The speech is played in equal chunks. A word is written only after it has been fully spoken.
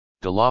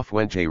De La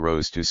Fuente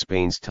rose to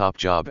Spain's top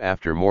job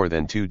after more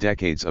than 2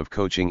 decades of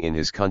coaching in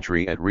his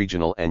country at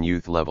regional and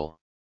youth level.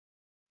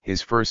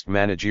 His first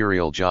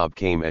managerial job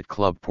came at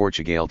Club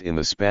Portugal in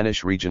the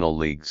Spanish regional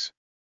leagues.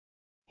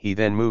 He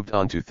then moved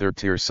on to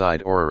third-tier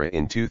side Aurora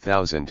in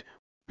 2000,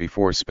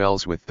 before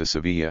spells with the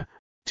Sevilla,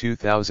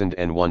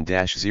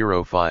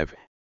 2001-05,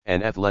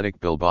 and Athletic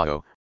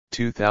Bilbao,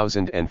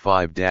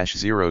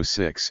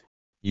 2005-06,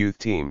 youth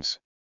teams.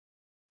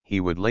 He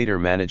would later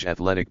manage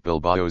Athletic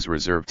Bilbao's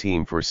reserve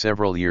team for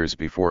several years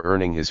before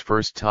earning his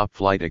first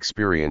top-flight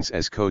experience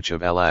as coach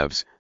of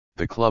Alaves,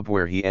 the club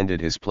where he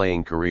ended his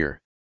playing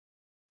career.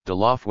 De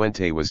La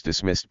Fuente was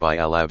dismissed by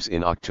Alaves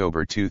in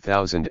October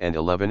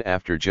 2011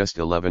 after just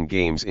 11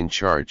 games in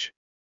charge.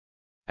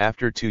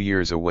 After 2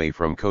 years away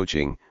from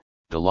coaching,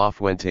 De La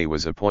Fuente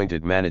was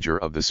appointed manager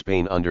of the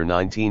Spain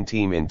under-19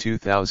 team in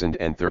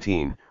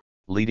 2013,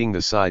 leading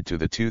the side to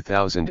the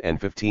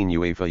 2015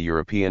 UEFA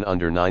European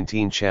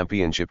Under-19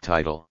 Championship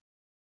title.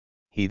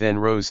 He then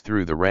rose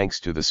through the ranks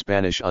to the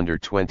Spanish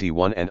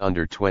Under-21 and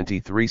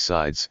Under-23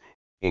 sides,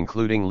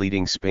 including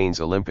leading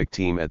Spain's Olympic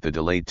team at the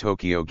delayed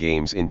Tokyo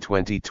Games in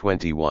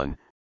 2021,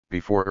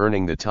 before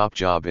earning the top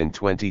job in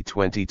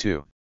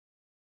 2022.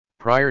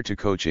 Prior to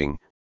coaching,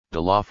 De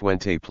La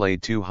Fuente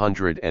played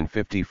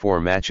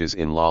 254 matches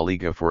in La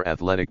Liga for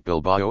Athletic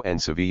Bilbao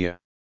and Sevilla.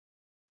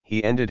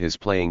 He ended his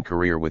playing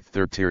career with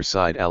third-tier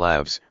side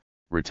Alaves,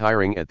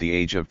 retiring at the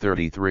age of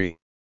 33.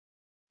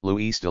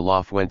 Luis de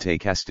la Fuente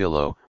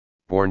Castillo,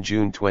 born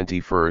June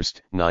 21,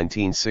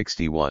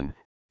 1961,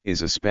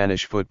 is a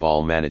Spanish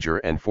football manager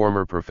and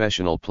former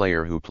professional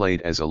player who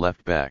played as a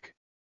left-back.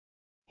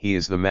 He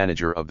is the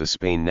manager of the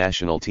Spain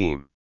national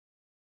team.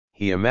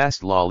 He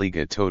amassed La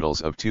Liga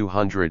totals of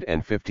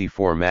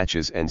 254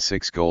 matches and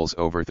 6 goals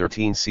over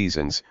 13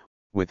 seasons,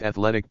 with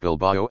Athletic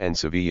Bilbao and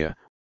Sevilla,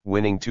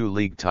 winning 2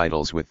 league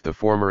titles with the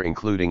former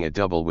including a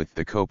double with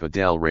the Copa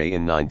del Rey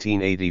in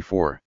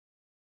 1984.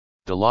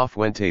 De La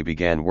Fuente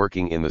began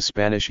working in the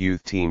Spanish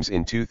youth teams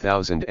in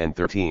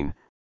 2013,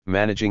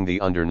 managing the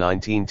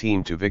under-19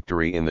 team to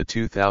victory in the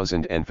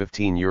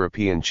 2015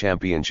 European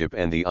Championship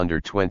and the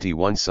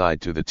under-21 side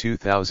to the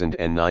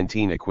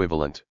 2019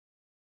 equivalent.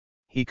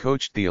 He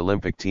coached the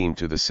Olympic team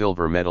to the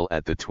silver medal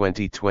at the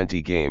 2020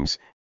 Games,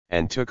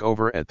 and took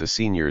over at the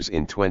seniors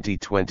in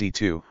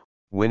 2022,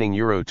 winning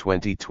Euro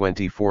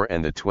 2024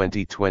 and the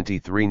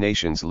 2023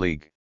 Nations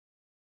League.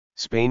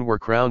 Spain were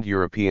crowned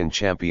European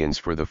champions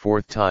for the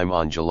 4th time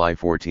on July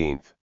 14.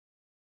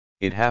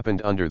 It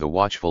happened under the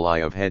watchful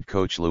eye of head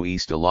coach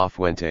Luis de la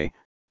Fuente,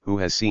 who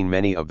has seen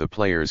many of the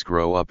players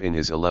grow up in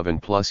his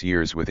 11-plus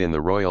years within the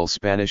Royal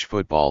Spanish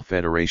Football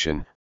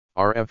Federation,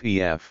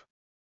 RFEF.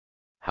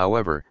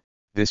 However,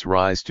 this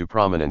rise to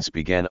prominence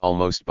began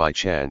almost by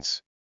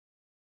chance.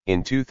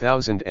 In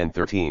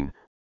 2013,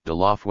 De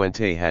La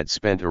Fuente had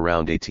spent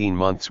around 18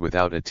 months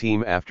without a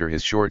team after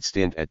his short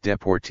stint at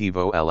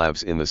Deportivo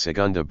Alaves in the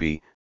Segunda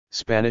B,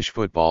 Spanish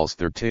football's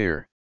third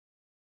tier.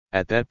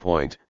 At that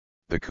point,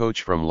 the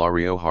coach from La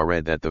Rioja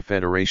read that the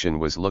federation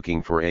was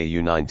looking for a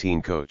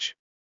U19 coach.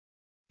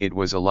 It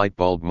was a light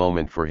bulb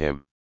moment for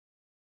him.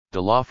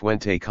 De La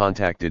Fuente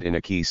contacted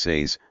Iñaki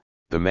Saez,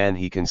 the man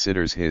he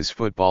considers his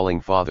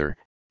footballing father,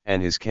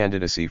 and his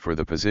candidacy for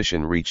the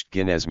position reached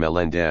Ginés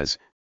Melendez,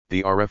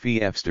 the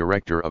RFEF's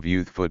director of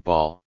youth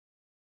football.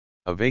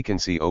 A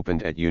vacancy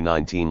opened at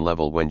U19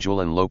 level when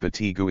Julen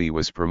Lopetegui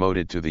was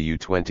promoted to the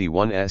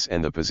U21s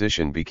and the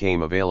position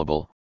became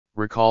available,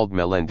 recalled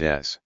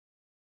Melendez.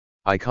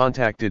 I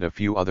contacted a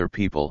few other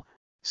people,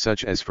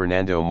 such as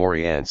Fernando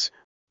Morientes,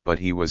 but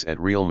he was at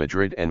Real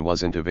Madrid and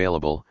wasn't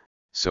available,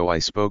 so I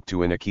spoke to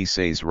Iñaki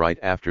Saez right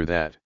after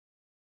that.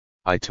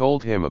 I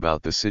told him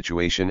about the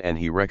situation and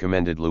he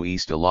recommended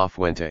Luis de la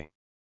Fuente.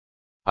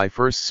 I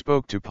first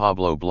spoke to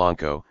Pablo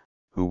Blanco,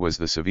 who was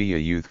the Sevilla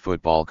youth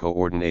football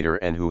coordinator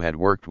and who had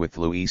worked with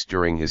Luis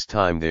during his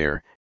time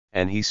there,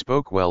 and he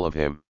spoke well of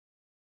him.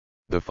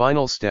 The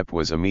final step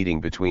was a meeting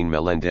between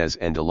Melendez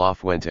and de la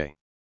Fuente.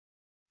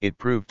 It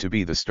proved to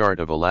be the start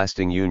of a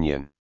lasting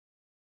union.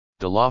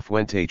 De la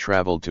Fuente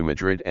traveled to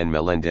Madrid and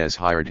Melendez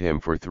hired him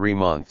for 3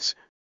 months,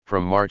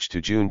 from March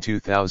to June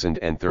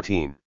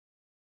 2013.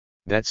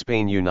 That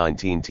Spain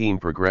U19 team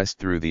progressed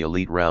through the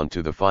elite round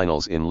to the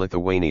finals in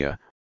Lithuania,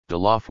 de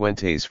la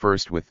Fuente's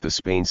first with the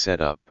Spain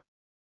setup.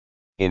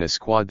 In a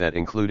squad that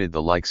included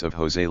the likes of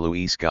José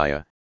Luis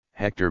Gaya,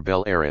 Hector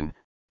Bellerin,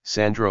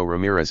 Sandro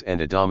Ramirez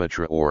and Adama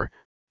Traoré,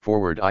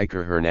 forward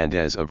Iker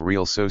Hernandez of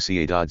Real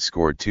Sociedad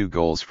scored 2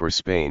 goals for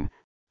Spain,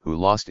 who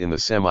lost in the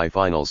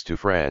semi-finals to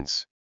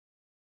France.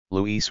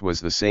 Luis was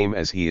the same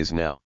as he is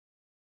now.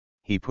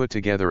 He put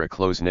together a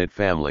close-knit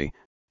family,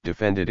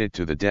 defended it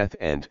to the death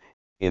and,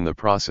 in the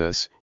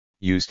process,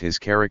 used his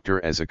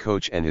character as a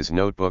coach and his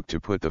notebook to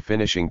put the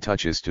finishing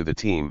touches to the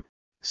team,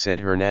 said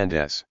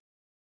Hernandez.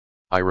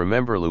 I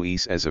remember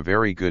Luis as a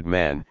very good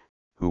man,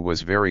 who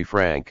was very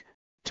frank,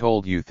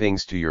 told you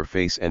things to your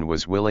face and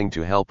was willing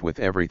to help with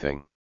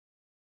everything.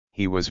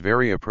 He was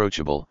very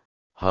approachable,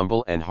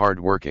 humble and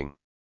hard-working.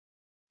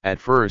 At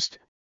first,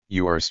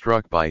 you are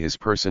struck by his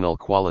personal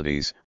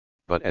qualities,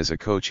 but as a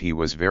coach he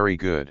was very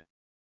good.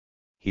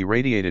 He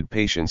radiated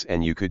patience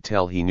and you could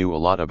tell he knew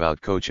a lot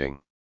about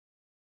coaching.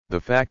 The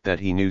fact that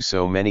he knew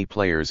so many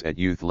players at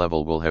youth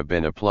level will have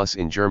been a plus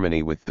in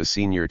Germany with the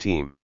senior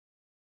team.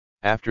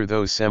 After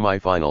those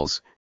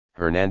semi-finals,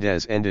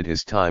 Hernandez ended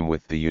his time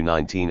with the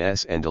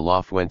U19s and De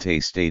La Fuente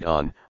stayed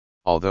on,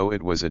 although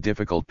it was a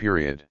difficult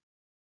period.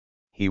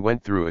 He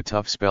went through a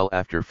tough spell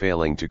after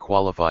failing to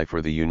qualify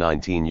for the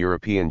U19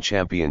 European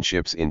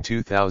Championships in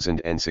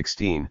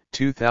 2016,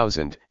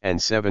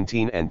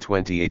 2017 and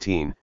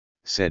 2018,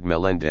 said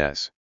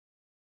Melendez.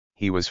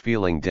 He was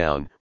feeling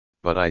down,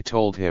 but I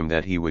told him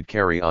that he would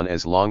carry on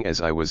as long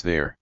as I was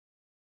there.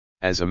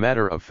 As a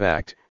matter of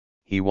fact,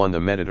 he won the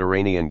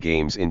Mediterranean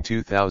Games in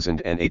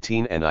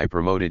 2018 and I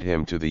promoted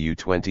him to the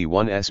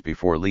U21s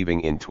before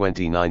leaving in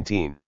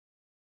 2019.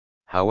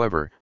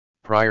 However,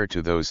 prior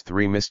to those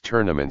 3 missed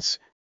tournaments,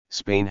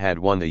 Spain had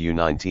won the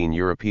U19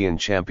 European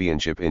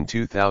Championship in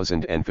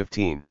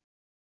 2015.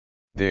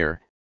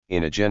 There,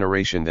 in a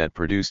generation that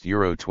produced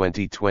Euro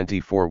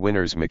 2024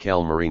 winners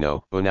Mikel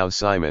Merino, Unai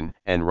Simon,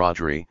 and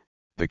Rodri,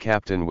 the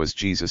captain was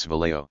Jesus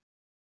Vallejo.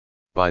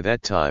 By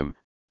that time,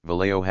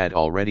 Vallejo had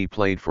already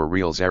played for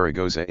Real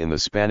Zaragoza in the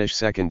Spanish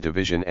second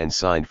division and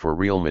signed for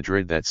Real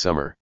Madrid that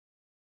summer.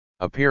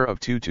 A pair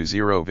of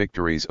 2-0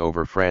 victories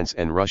over France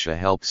and Russia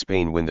helped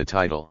Spain win the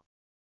title.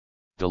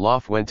 De La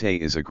Fuente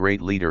is a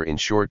great leader in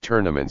short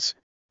tournaments,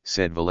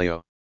 said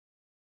Vallejo.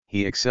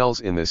 He excels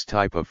in this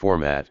type of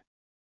format.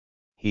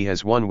 He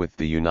has won with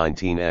the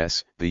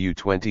U19s, the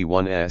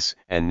U21s,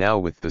 and now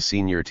with the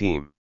senior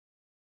team.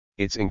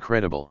 It's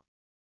incredible.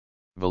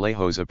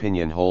 Vallejo's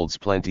opinion holds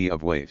plenty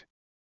of weight.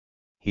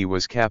 He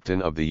was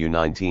captain of the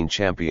U19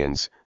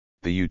 champions,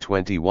 the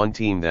U21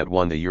 team that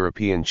won the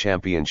European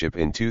Championship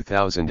in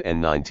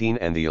 2019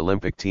 and the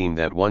Olympic team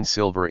that won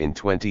silver in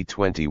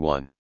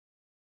 2021.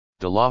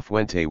 De La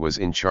Fuente was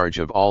in charge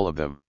of all of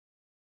them.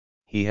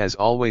 He has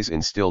always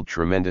instilled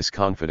tremendous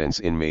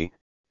confidence in me,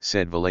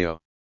 said Vallejo.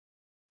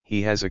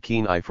 He has a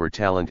keen eye for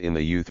talent in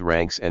the youth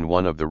ranks and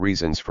one of the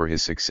reasons for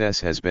his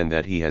success has been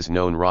that he has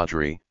known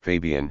Rodri,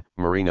 Fabian,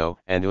 Merino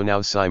and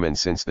Unai Simon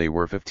since they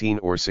were 15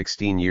 or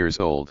 16 years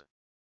old.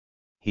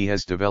 He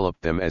has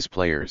developed them as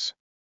players.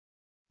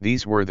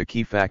 These were the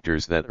key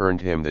factors that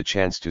earned him the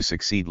chance to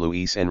succeed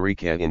Luis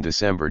Enrique in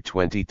December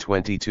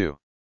 2022.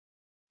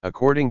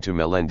 According to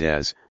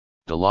Melendez,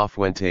 De La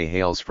Fuente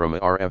hails from a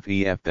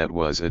RFEF that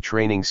was a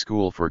training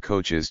school for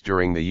coaches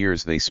during the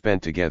years they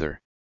spent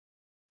together.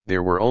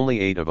 There were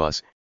only 8 of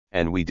us,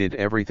 and we did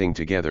everything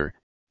together,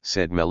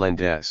 said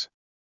Melendez.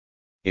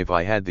 If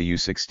I had the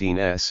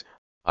U16s,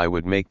 I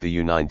would make the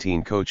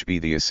U19 coach be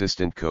the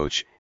assistant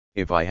coach.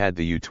 If I had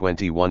the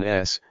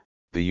U21s,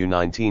 the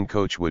U19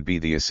 coach would be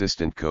the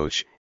assistant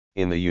coach.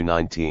 In the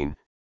U19,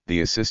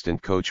 the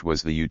assistant coach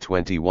was the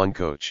U21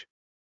 coach.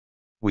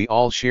 We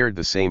all shared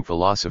the same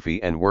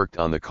philosophy and worked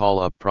on the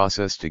call-up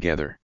process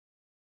together.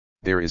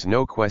 There is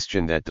no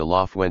question that De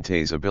La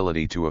Fuente's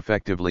ability to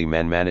effectively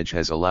manage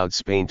has allowed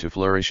Spain to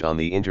flourish on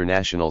the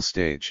international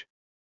stage.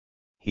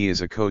 He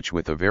is a coach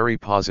with a very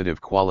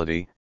positive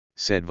quality,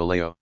 said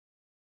Vallejo.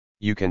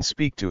 You can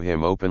speak to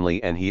him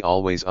openly and he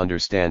always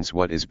understands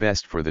what is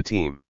best for the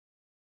team.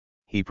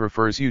 He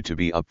prefers you to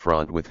be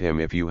upfront with him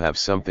if you have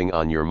something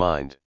on your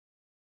mind.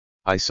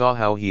 I saw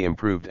how he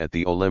improved at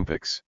the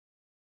Olympics.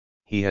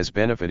 He has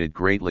benefited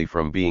greatly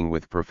from being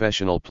with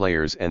professional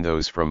players and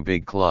those from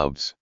big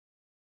clubs.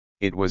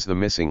 It was the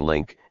missing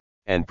link,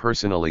 and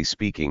personally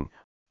speaking,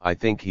 I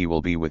think he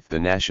will be with the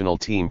national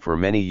team for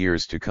many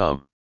years to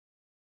come.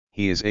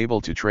 He is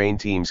able to train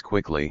teams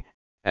quickly,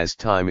 as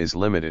time is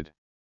limited.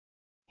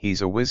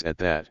 He's a whiz at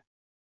that.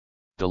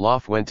 De La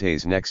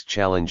Fuente's next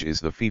challenge is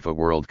the FIFA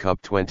World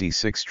Cup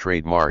 26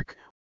 trademark,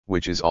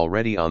 which is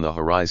already on the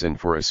horizon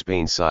for a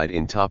Spain side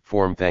in top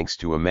form thanks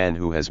to a man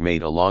who has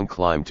made a long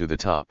climb to the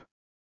top.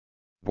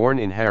 Born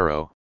in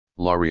Haro,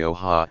 La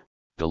Rioja,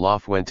 De La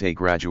Fuente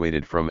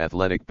graduated from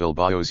Athletic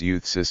Bilbao's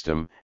youth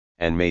system,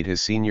 and made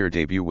his senior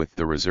debut with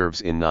the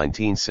reserves in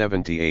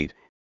 1978,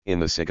 in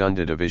the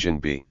Segunda Division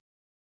B.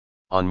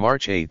 On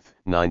March 8,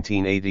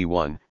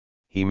 1981,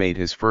 he made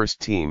his first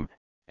team,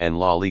 and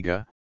La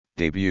Liga,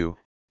 debut,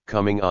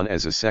 coming on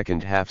as a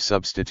second-half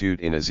substitute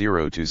in a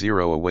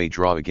 0-0 away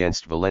draw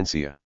against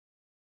Valencia.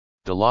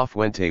 De La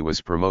Fuente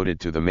was promoted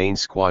to the main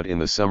squad in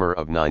the summer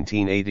of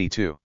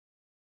 1982.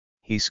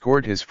 He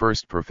scored his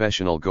first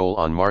professional goal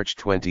on March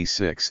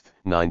 26,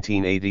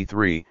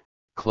 1983,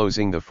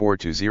 closing the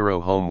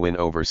 4-0 home win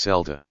over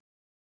Celta.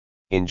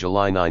 In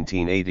July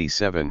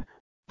 1987,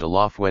 De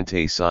La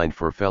Fuente signed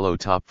for fellow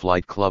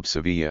top-flight club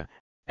Sevilla,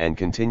 and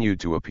continued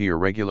to appear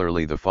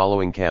regularly the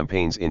following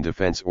campaigns in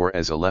defense or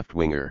as a left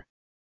winger.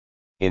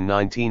 In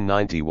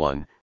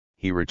 1991,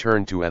 he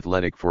returned to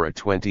Athletic for a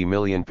 20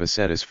 million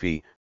pesetas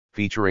fee,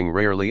 featuring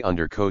rarely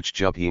under coach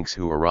Jupp Heynckes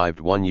who arrived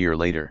 1 year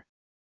later.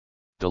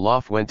 De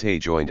La Fuente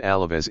joined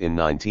Alaves in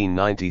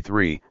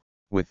 1993,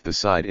 with the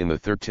side in the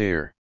third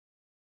tier.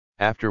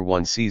 After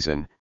 1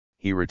 season,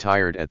 he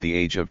retired at the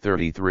age of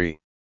 33.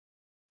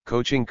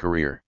 Coaching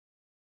career.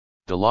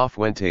 De La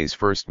Fuente's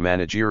first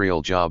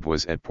managerial job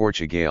was at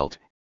Portugalete,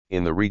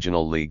 in the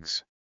regional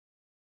leagues.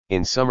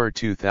 In summer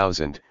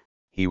 2000,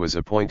 he was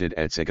appointed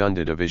at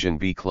Segunda Division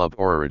B club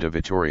Aurora de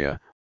Vitoria,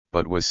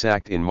 but was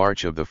sacked in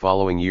March of the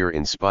following year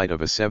in spite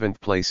of a 7th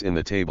place in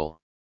the table.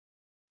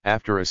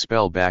 After a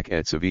spell back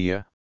at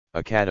Sevilla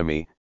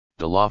Academy,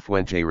 De La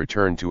Fuente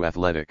returned to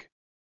Athletic.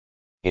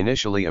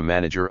 Initially a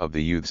manager of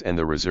the youths and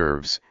the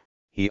reserves,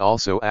 he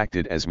also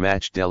acted as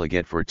match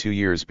delegate for 2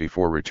 years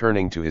before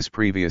returning to his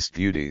previous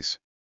duties.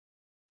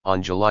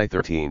 On July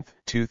 13,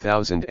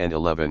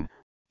 2011,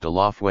 De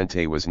La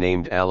Fuente was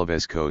named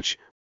Alaves coach,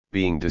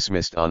 being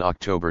dismissed on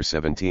October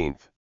 17.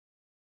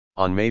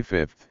 On May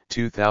 5,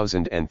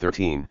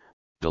 2013,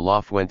 De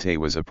La Fuente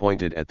was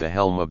appointed at the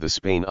helm of the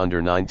Spain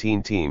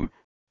under-19 team,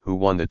 who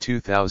won the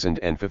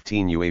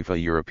 2015 UEFA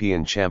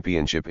European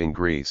Championship in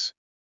Greece.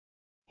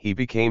 He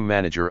became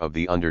manager of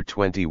the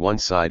under-21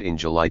 side in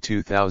July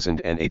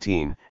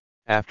 2018,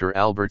 after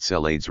Albert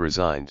Celades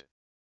resigned.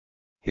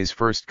 His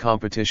first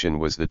competition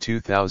was the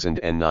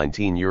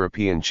 2019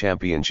 European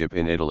Championship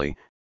in Italy,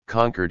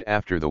 conquered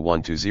after the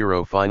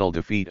 1-0 final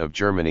defeat of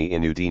Germany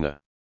in Udine.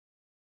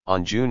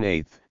 On June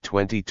 8,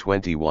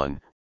 2021,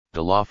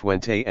 De La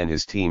Fuente and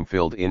his team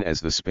filled in as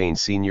the Spain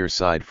senior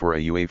side for a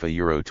UEFA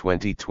Euro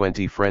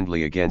 2020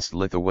 friendly against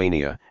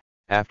Lithuania,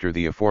 after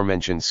the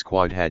aforementioned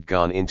squad had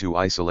gone into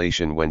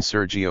isolation when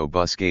Sergio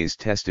Busquets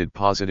tested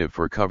positive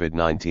for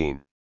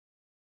COVID-19.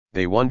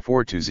 They won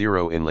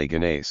 4-0 in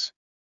Leganés.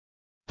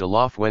 De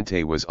La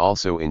Fuente was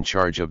also in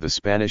charge of the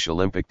Spanish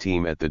Olympic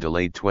team at the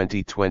delayed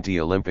 2020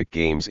 Olympic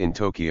Games in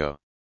Tokyo.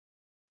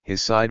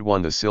 His side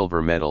won the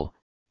silver medal,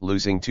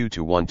 losing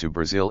 2-1 to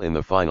Brazil in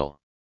the final.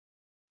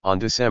 On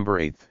December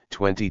 8,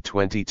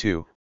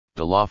 2022,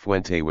 De La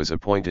Fuente was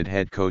appointed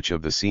head coach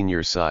of the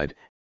senior side,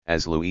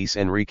 as Luis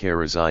Enrique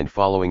resigned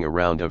following a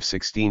round of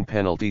 16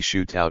 penalty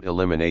shootout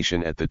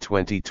elimination at the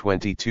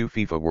 2022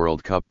 FIFA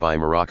World Cup by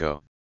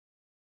Morocco.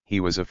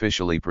 He was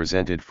officially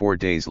presented 4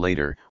 days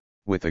later,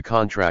 with a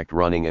contract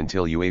running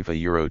until UEFA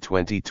Euro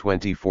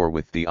 2024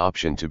 with the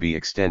option to be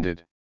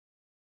extended.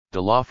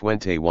 De La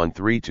Fuente won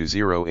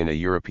 3-0 in a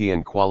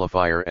European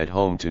qualifier at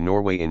home to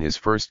Norway in his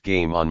first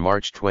game on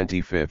March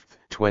 25,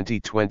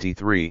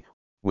 2023,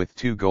 with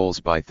 2 goals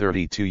by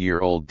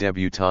 32-year-old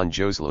debutant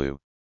Joselu.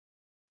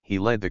 He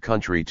led the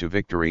country to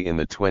victory in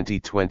the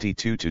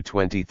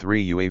 2022-23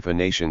 UEFA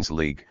Nations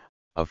League,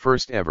 a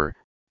first ever,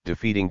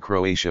 defeating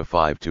Croatia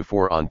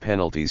 5-4 on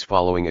penalties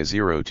following a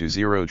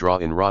 0-0 draw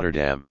in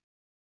Rotterdam.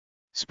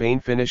 Spain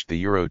finished the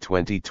Euro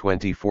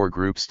 2024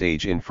 group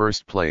stage in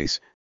first place,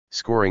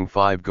 scoring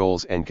 5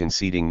 goals and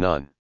conceding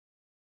none.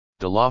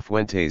 De La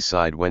Fuente's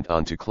side went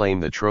on to claim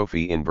the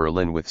trophy in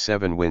Berlin with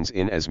 7 wins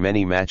in as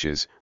many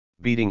matches,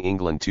 beating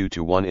England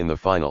 2-1 in the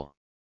final.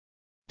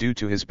 Due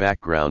to his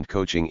background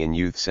coaching in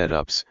youth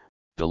setups,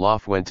 De La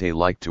Fuente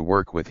liked to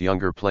work with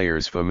younger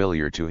players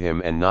familiar to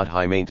him and not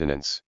high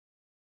maintenance.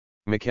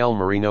 Mikel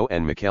Merino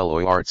and Mikel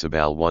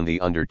Oyarzabal won the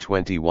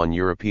Under-21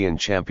 European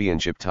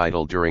Championship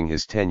title during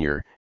his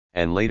tenure,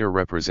 and later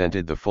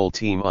represented the full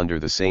team under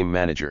the same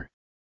manager.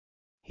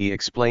 He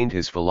explained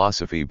his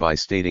philosophy by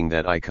stating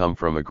that I come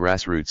from a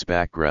grassroots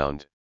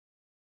background.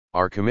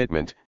 Our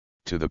commitment,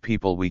 to the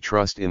people we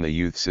trust in the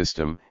youth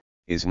system,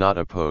 is not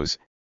a pose,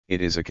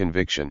 it is a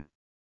conviction.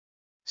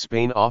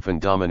 Spain often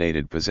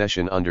dominated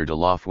possession under De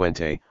La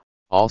Fuente,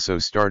 also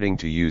starting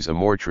to use a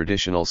more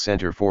traditional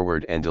centre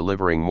forward and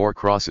delivering more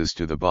crosses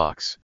to the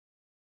box.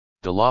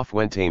 De La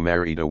Fuente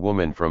married a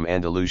woman from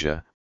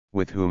Andalusia,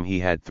 with whom he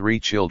had 3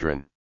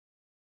 children.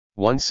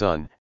 One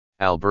son,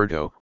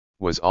 Alberto,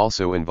 was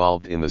also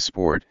involved in the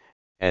sport,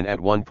 and at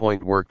one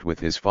point worked with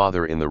his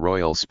father in the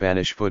Royal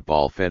Spanish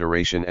Football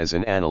Federation as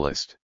an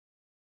analyst.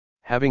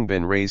 Having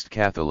been raised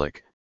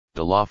Catholic,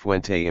 De La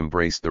Fuente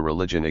embraced the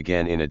religion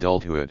again in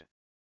adulthood.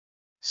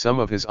 Some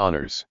of his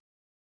honors.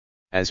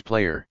 As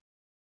player: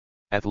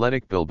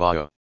 Athletic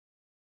Bilbao,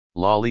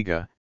 La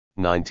Liga,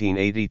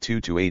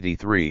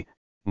 1982-83,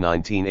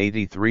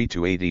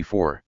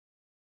 1983-84.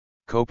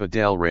 Copa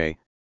del Rey,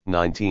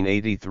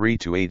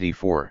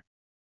 1983-84.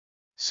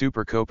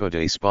 Supercopa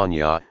de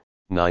España,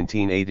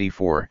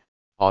 1984,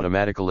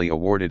 automatically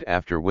awarded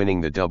after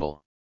winning the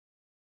double.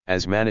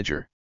 As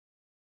manager: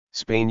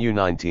 Spain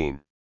U19.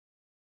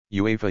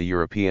 UEFA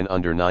European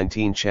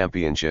Under-19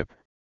 Championship,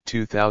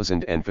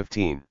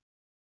 2015.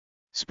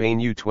 Spain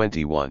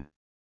U21.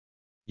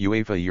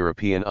 UEFA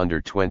European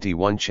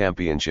Under-21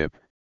 Championship,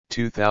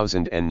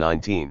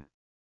 2019.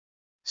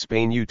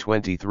 Spain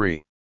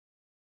U23.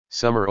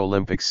 Summer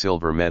Olympics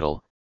silver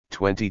medal,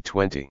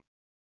 2020.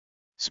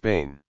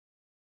 Spain.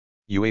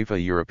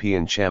 UEFA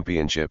European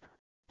Championship,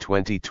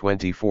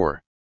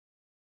 2024.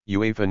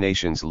 UEFA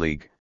Nations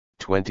League,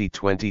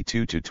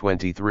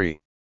 2022-23.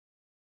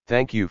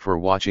 Thank you for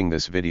watching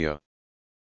this video.